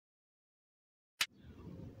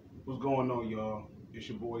What's going on, y'all? It's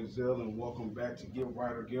your boy Zill, and welcome back to Get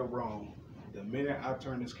Right or Get Wrong. The minute I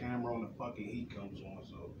turn this camera on, the fucking heat comes on,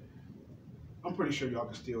 so I'm pretty sure y'all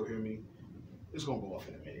can still hear me. It's gonna go off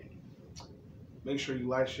in a minute. Make sure you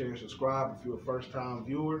like, share, and subscribe if you're a first-time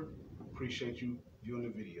viewer. Appreciate you viewing the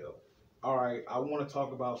video. All right, I want to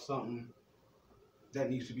talk about something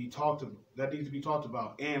that needs to be talked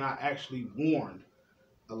about, and I actually warned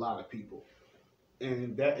a lot of people,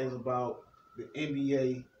 and that is about the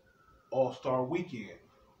NBA All-Star Weekend,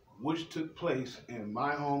 which took place in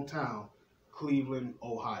my hometown, Cleveland,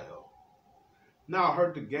 Ohio. Now, I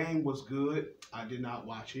heard the game was good. I did not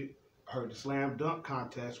watch it. I heard the slam dunk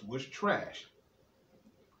contest was trash.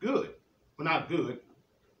 Good, but not good.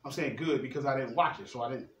 I'm saying good because I didn't watch it, so I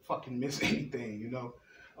didn't fucking miss anything.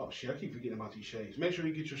 Oh shit, I keep forgetting about these shades. Make sure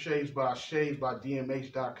you get your shades by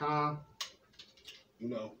DMH.com. You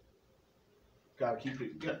know, gotta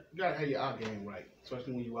have your eye game right,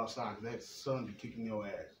 especially when you outside, because that sun be kicking your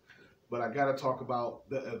ass. But I gotta talk about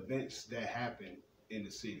the events that happen in the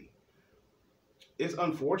city. It's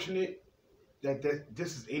unfortunate that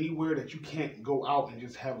this is anywhere that you can't go out and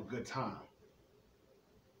just have a good time.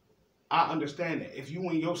 I understand that. If you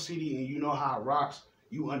in your city and you know how it rocks,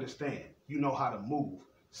 you understand. You know how to move.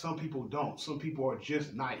 Some people don't. Some people are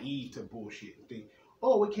just naive to bullshit and think,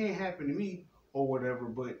 oh, it can't happen to me or whatever,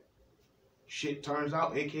 but shit turns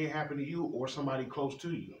out it can't happen to you or somebody close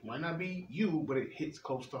to you. Might not be you, but it hits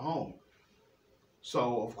close to home.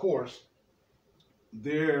 So, of course,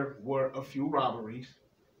 there were a few robberies.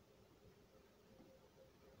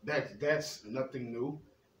 That's nothing new,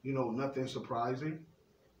 nothing surprising.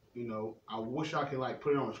 I wish I could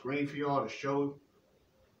put it on the screen for y'all to show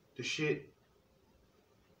the shit.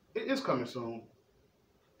 It's coming soon.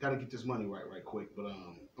 Gotta get this money right quick. But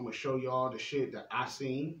I'm gonna show y'all the shit that I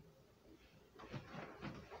seen.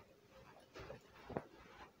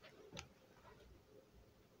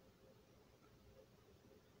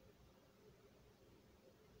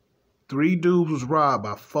 Three dudes was robbed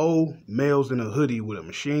by four males in a hoodie with a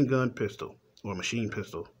machine gun pistol or machine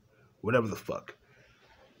pistol, whatever the fuck.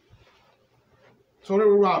 So there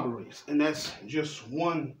were robberies, and that's just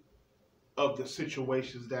one of the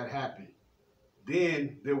situations that happened.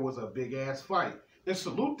 Then there was a big ass fight. And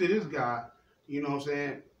salute to this guy. You know what I'm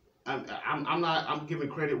saying? I'm giving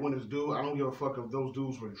credit when it's due. I don't give a fuck if those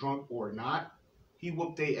dudes were drunk or not. He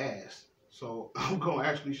whooped their ass. So I'm gonna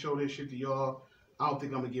actually show this shit to y'all. I don't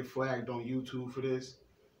think I'm gonna get flagged on YouTube for this.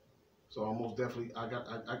 So I most definitely I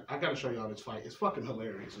gotta show y'all this fight. It's fucking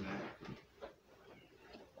hilarious, man.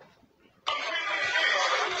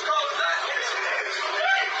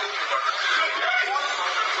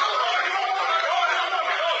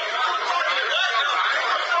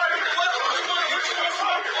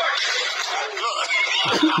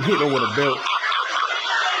 Hit him with a belt.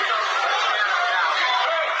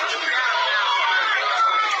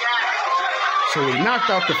 So he knocked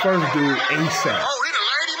out the first dude ASAP. Oh, he done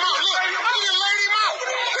laid him out. Look, he done laid him out.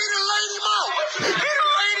 He done laid him out. He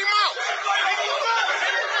done laid him out.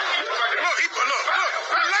 Look, he done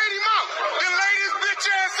laid him out. Then laid his bitch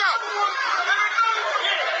ass out.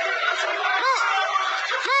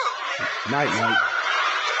 Look. Night.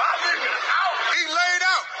 He laid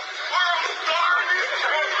out.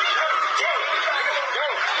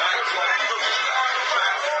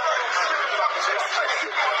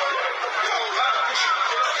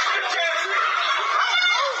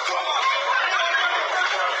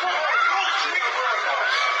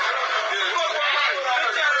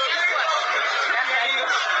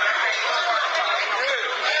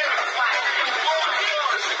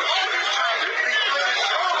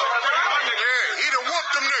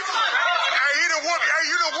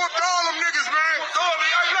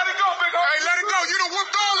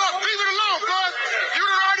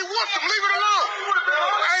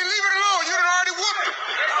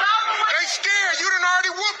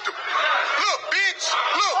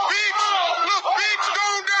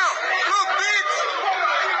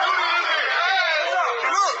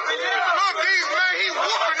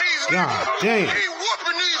 God damn. He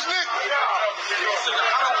whooping these niggas.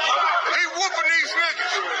 He whooping these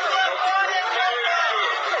niggas.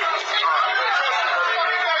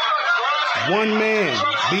 One man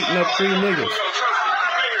beating up three niggas.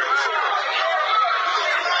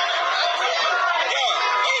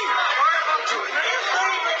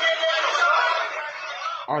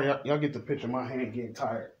 All right, y'all get the picture. My hand getting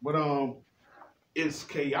tired. But it's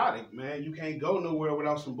chaotic, man. You can't go nowhere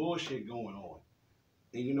without some bullshit going on.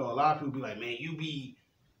 And a lot of people be like, man, you be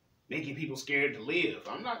making people scared to live.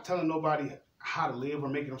 I'm not telling nobody how to live or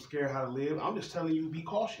making them scared how to live. I'm just telling you be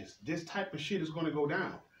cautious. This type of shit is going to go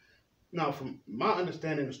down. Now, from my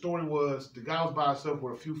understanding, the story was the guy was by himself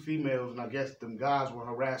with a few females, and I guess them guys were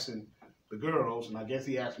harassing the girls, and I guess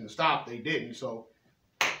he asked them to stop. They didn't, so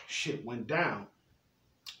shit went down.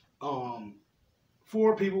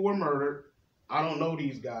 4 people were murdered. I don't know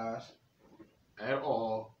these guys at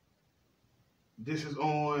all. This is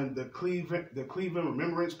on the Cleveland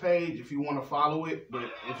Remembrance page if you want to follow it.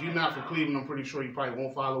 But if you're not from Cleveland, I'm pretty sure you probably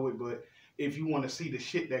won't follow it. But if you want to see the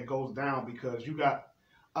shit that goes down, because you got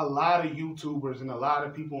a lot of YouTubers and a lot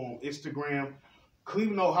of people on Instagram.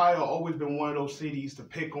 Cleveland, Ohio, always been one of those cities to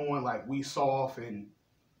pick on, like we soft and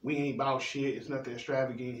we ain't about shit. It's nothing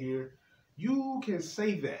extravagant here. You can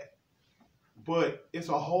say that, but it's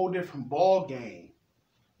a whole different ball game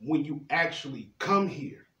when you actually come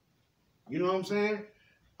here. You know what I'm saying?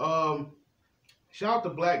 Shout out to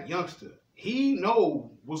Black Youngster. He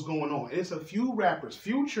know what's going on. It's a few rappers.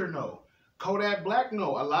 Future know. Kodak Black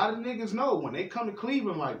know. A lot of niggas know when they come to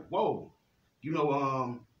Cleveland, like, whoa, you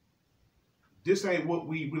know, this ain't what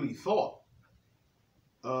we really thought.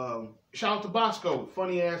 Shout out to Bosco,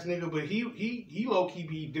 funny ass nigga, but he low key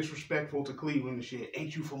be disrespectful to Cleveland and shit.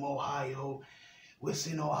 Ain't you from Ohio? What's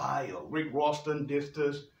in Ohio? Rick Ross done dissed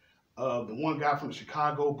us. The one guy from the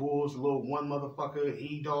Chicago Bulls, the little one motherfucker,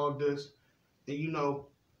 he dogged us. And you know,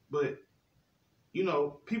 but you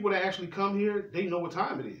know, people that actually come here, they know what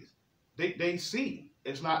time it is. They see.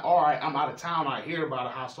 It's not, all right, I'm out of town, I hear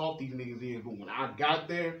about how soft these niggas is, but when I got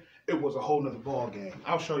there, it was a whole nother ball game.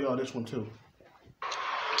 I'll show y'all this one too.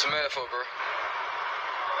 What's the matter for, bro?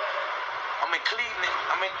 I'm in Cleveland.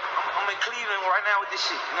 I'm in Cleveland right now with this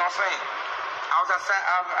shit. You know what I'm saying? I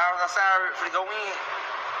was outside for to go in.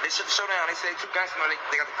 They shut the show down. They said 2 gangsters.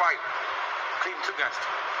 They got the fight. Cleveland 2 gangsters.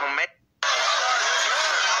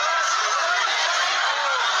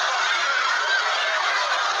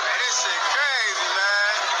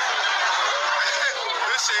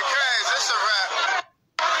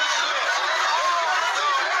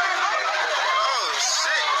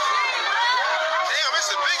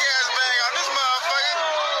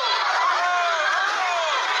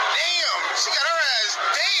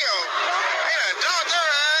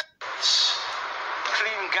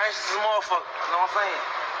 Gangsters, motherfucker. You know what I'm saying?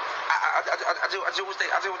 I just wish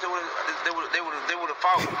they would have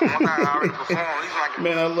fought. I already performed.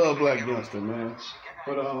 Man, I love Black Youngster, man.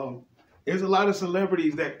 But there's a lot of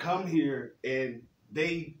celebrities that come here and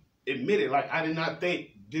they admit it. Like, I did not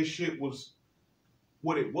think this shit was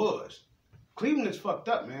what it was. Cleveland is fucked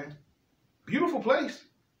up, man. Beautiful place.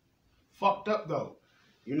 Fucked up though.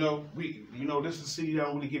 You know, this is a city that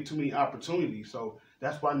don't really get too many opportunities, so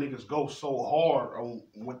that's why niggas go so hard on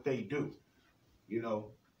what they do. You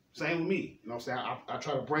know, same with me. You know what I'm saying? I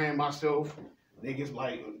try to brand myself. Niggas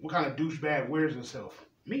like, what kind of douchebag wears himself?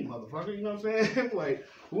 Me, motherfucker. You know what I'm saying? Like,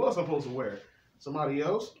 who else I'm supposed to wear? Somebody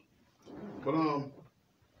else? But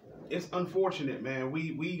it's unfortunate, man.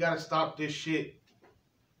 We gotta stop this shit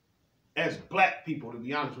as black people, to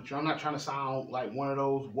be honest with you. I'm not trying to sound like one of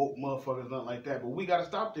those woke motherfuckers, nothing like that, but we gotta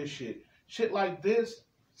stop this shit. Shit like this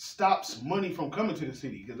stops money from coming to the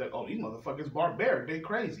city. Because, like, oh, these motherfuckers barbaric. They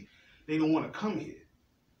crazy. They don't want to come here.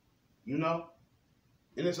 You know?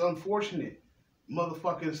 And it's unfortunate.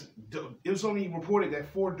 Motherfuckers, it was only reported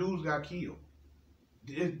that 4 dudes got killed.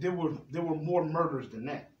 There were more murders than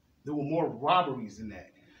that. There were more robberies than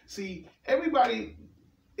that. See, everybody,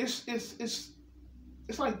 it's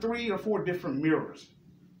like 3 or 4 different mirrors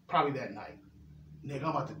probably that night. Nigga, I'm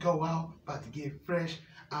about to go out, about to get fresh.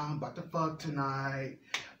 I'm about to fuck tonight.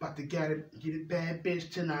 About to get a bad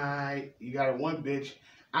bitch tonight. You got one bitch.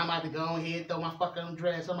 I'm about to go ahead, throw my fucking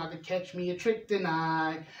dress. I'm about to catch me a trick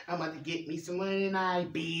tonight. I'm about to get me some money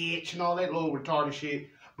tonight, bitch. And all that little retarded shit.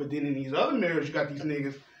 But then in these other mirrors, you got these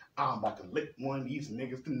niggas. I'm about to lick one of these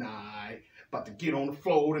niggas tonight. About to get on the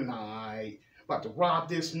floor tonight. About to rob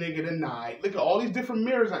this nigga tonight. Look at all these different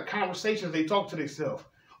mirrors and conversations they talk to themselves.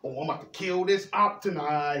 Oh, I'm about to kill this op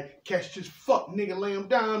tonight. Catch this fuck nigga, lay him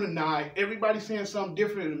down tonight. Everybody saying something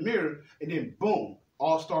different in the mirror. And then boom,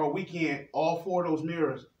 All-Star Weekend, all 4 of those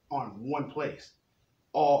mirrors are in one place.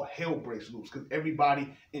 All hell breaks loose because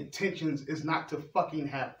everybody intentions is not to fucking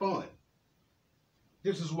have fun.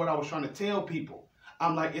 This is what I was trying to tell people.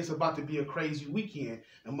 I'm like, it's about to be a crazy weekend.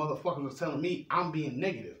 And motherfuckers was telling me I'm being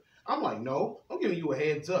negative. I'm like, no, I'm giving you a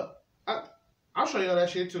heads up. I'll show you all that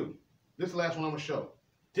shit too. This is the last one I'm going to show.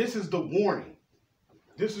 This is the warning.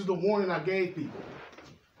 This is the warning I gave people.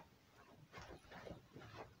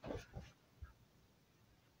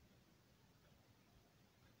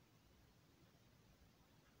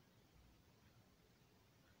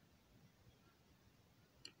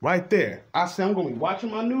 Right there. I said I'm going to be watching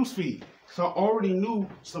my news feed. So I already knew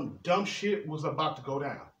some dumb shit was about to go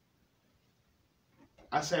down.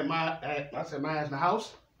 I set my ass in the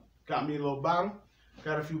house, got me a little bottle,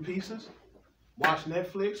 got a few pieces, watch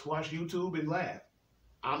Netflix, watch YouTube, and laugh.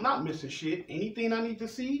 I'm not missing shit. Anything I need to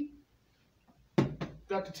see,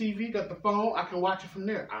 got the TV, got the phone, I can watch it from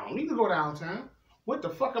there. I don't need to go downtown. What the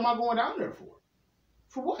fuck am I going down there for?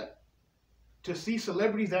 For what? To see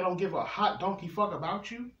celebrities that don't give a hot donkey fuck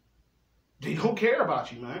about you? They don't care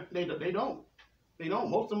about you, man. They don't. They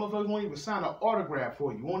don't. Most of them motherfuckers won't even sign an autograph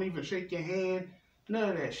for you. Won't even shake your hand. None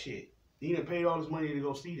of that shit. You done paid all this money to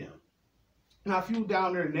go see them. Now, if you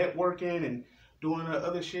down there networking and doing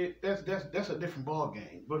other shit, that's a different ball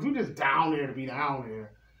game. But if you just down there to be down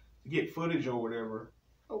there to get footage or whatever,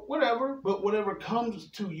 but whatever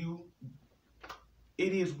comes to you,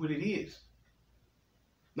 it is what it is.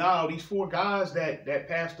 Now, these 4 guys that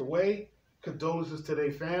passed away, condolences to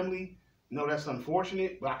their family. No, that's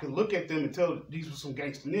unfortunate, but I can look at them and tell these were some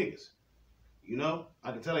gangster niggas. You know?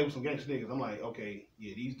 I can tell they were some gangster niggas. I'm like, okay,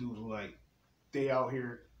 yeah, these dudes were like, they out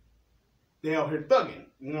here thugging.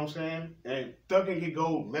 You know what I'm saying? And thugging can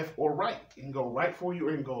go left or right. It can go right for you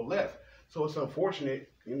or it can go left. So it's unfortunate,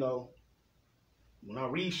 you know, when I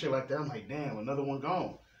read shit like that, I'm like, damn, another one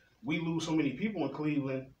gone. We lose so many people in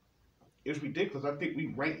Cleveland. It's ridiculous. I think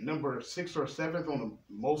we rank number 6th or 7th on the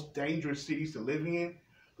most dangerous cities to live in.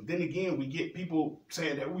 But then again, we get people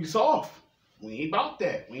saying that we soft. We ain't about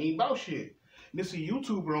that. We ain't about shit. And there's a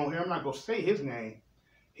YouTuber on here, I'm not going to say his name.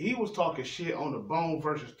 He was talking shit on the Bone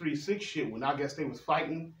versus 3-6 shit when I guess they was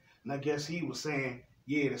fighting. And I guess he was saying,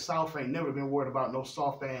 yeah, the South ain't never been worried about no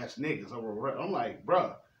soft-ass niggas. I'm like,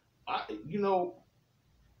 bruh, you know,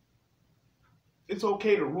 it's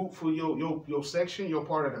okay to root for your section, your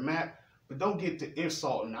part of the map. But don't get to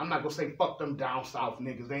insulting. I'm not going to say fuck them down south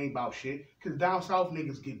niggas. They ain't about shit. Because down south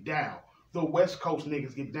niggas get down. The West Coast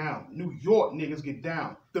niggas get down. New York niggas get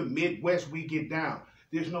down. The Midwest, we get down.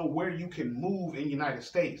 There's nowhere you can move in the United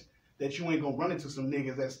States that you ain't going to run into some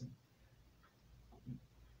niggas that's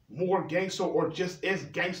more gangster or just as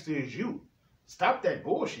gangster as you. Stop that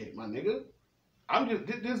bullshit, my nigga.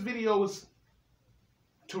 This video is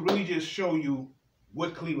to really just show you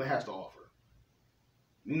what Cleveland has to offer.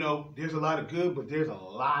 You know, there's a lot of good, but there's a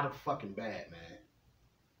lot of fucking bad, man.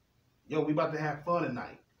 Yo, we about to have fun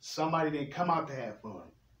tonight. Somebody didn't come out to have fun.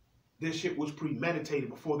 This shit was premeditated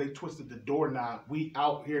before they twisted the doorknob. We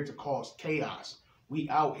out here to cause chaos. We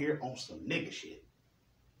out here on some nigga shit.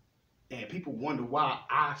 And people wonder why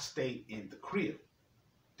I stay in the crib.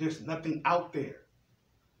 There's nothing out there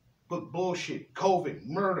but bullshit, COVID,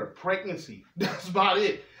 murder, pregnancy. That's about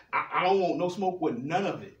it. I don't want no smoke with none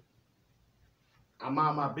of it. I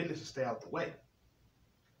mind my business and stay out the way.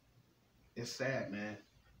 It's sad, man.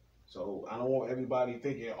 So I don't want everybody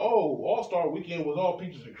thinking, oh, All-Star Weekend was all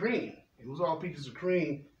peaches and cream. It was all peaches and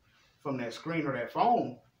cream from that screen or that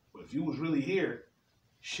phone. But if you was really here,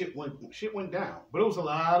 shit went down. But it was a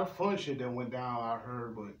lot of fun shit that went down, I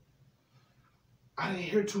heard. But I didn't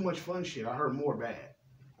hear too much fun shit. I heard more bad.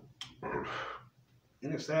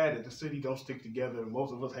 And it's sad that the city don't stick together.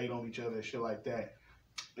 Most of us hate on each other and shit like that.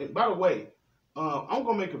 And by the way, I'm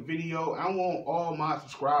going to make a video. I want all my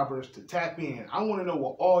subscribers to tap in. I want to know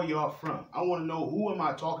where all y'all from. I want to know who am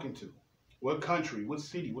I talking to? What country? What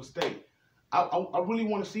city? What state? I really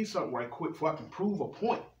want to see something right quick so I can prove a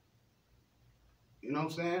point. You know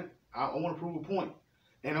what I'm saying? I want to prove a point.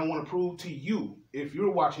 And I want to prove to you, if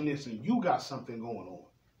you're watching this and you got something going on,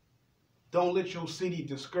 don't let your city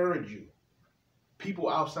discourage you. People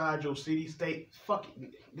outside your city, state,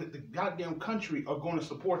 fucking the goddamn country are going to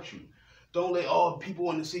support you. Don't let all people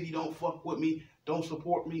in the city don't fuck with me, don't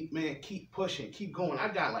support me. Man, keep pushing, keep going. I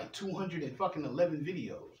got like 211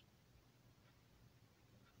 videos.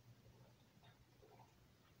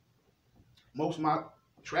 Most of my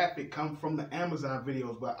traffic come from the Amazon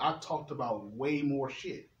videos, but I talked about way more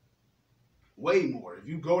shit. Way more. If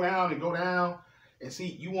you go down and see,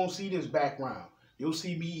 you won't see this background. You'll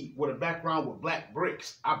see me with a background with black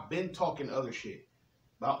bricks. I've been talking other shit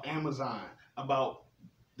about Amazon, about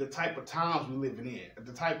the type of times we living in,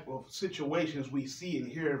 the type of situations we see and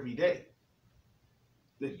hear every day.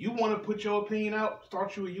 If you want to put your opinion out,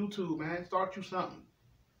 start you a YouTube, man. Start you something.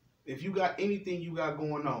 If you got anything you got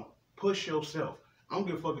going on, push yourself. I don't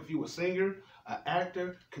give a fuck if you a singer, an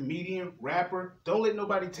actor, comedian, rapper. Don't let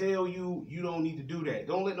nobody tell you you don't need to do that.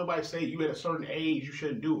 Don't let nobody say you at a certain age you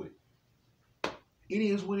shouldn't do it. It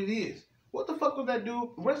is what it is. What the fuck was that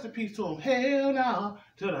dude? Rest in peace to him. Hell no.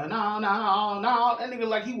 To the no. That nigga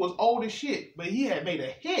like he was old as shit. But he had made a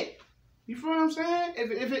hit. You feel what I'm saying?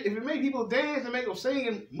 If it made people dance and make them sing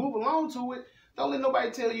and move along to it, don't let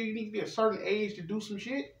nobody tell you you need to be a certain age to do some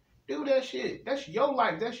shit. Do that shit. That's your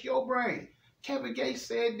life. That's your brain. Kevin Gates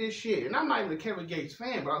said this shit. And I'm not even a Kevin Gates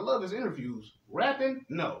fan, but I love his interviews. Rapping?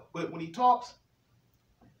 No. But when he talks,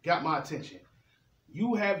 got my attention.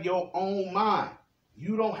 You have your own mind.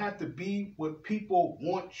 You don't have to be what people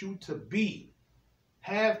want you to be.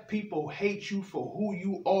 Have people hate you for who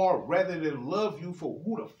you are rather than love you for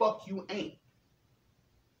who the fuck you ain't.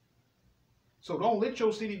 So don't let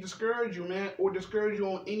your city discourage you, man, or discourage you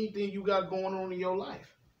on anything you got going on in your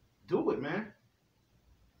life. Do it, man.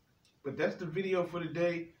 But that's the video for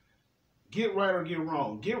today. Get right or get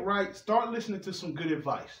wrong. Get right. Start listening to some good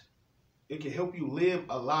advice. It can help you live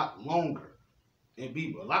a lot longer and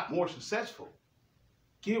be a lot more successful.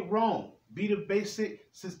 Get wrong. Be the basic,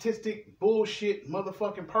 statistic, bullshit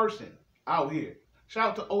motherfucking person out here.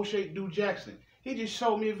 Shout out to O'Shea Dude Jackson. He just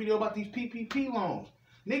showed me a video about these PPP loans.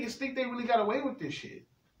 Niggas think they really got away with this shit.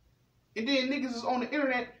 And then niggas is on the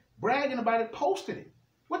internet bragging about it, posting it.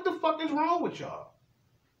 What the fuck is wrong with y'all?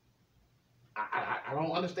 I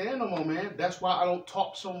don't understand no more, man. That's why I don't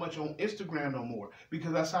talk so much on Instagram no more.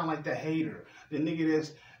 Because I sound like the hater. The nigga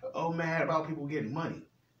that's mad about people getting money.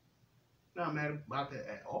 Not mad about that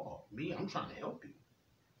at all. Me, I'm trying to help you.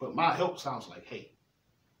 But my help sounds like hate.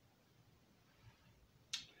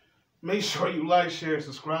 Make sure you like, share,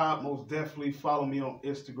 subscribe. Most definitely follow me on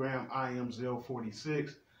Instagram. I am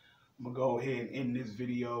Zell46. I'm going to go ahead and end this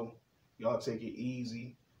video. Y'all take it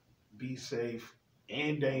easy. Be safe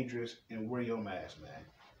and dangerous. And wear your mask, man.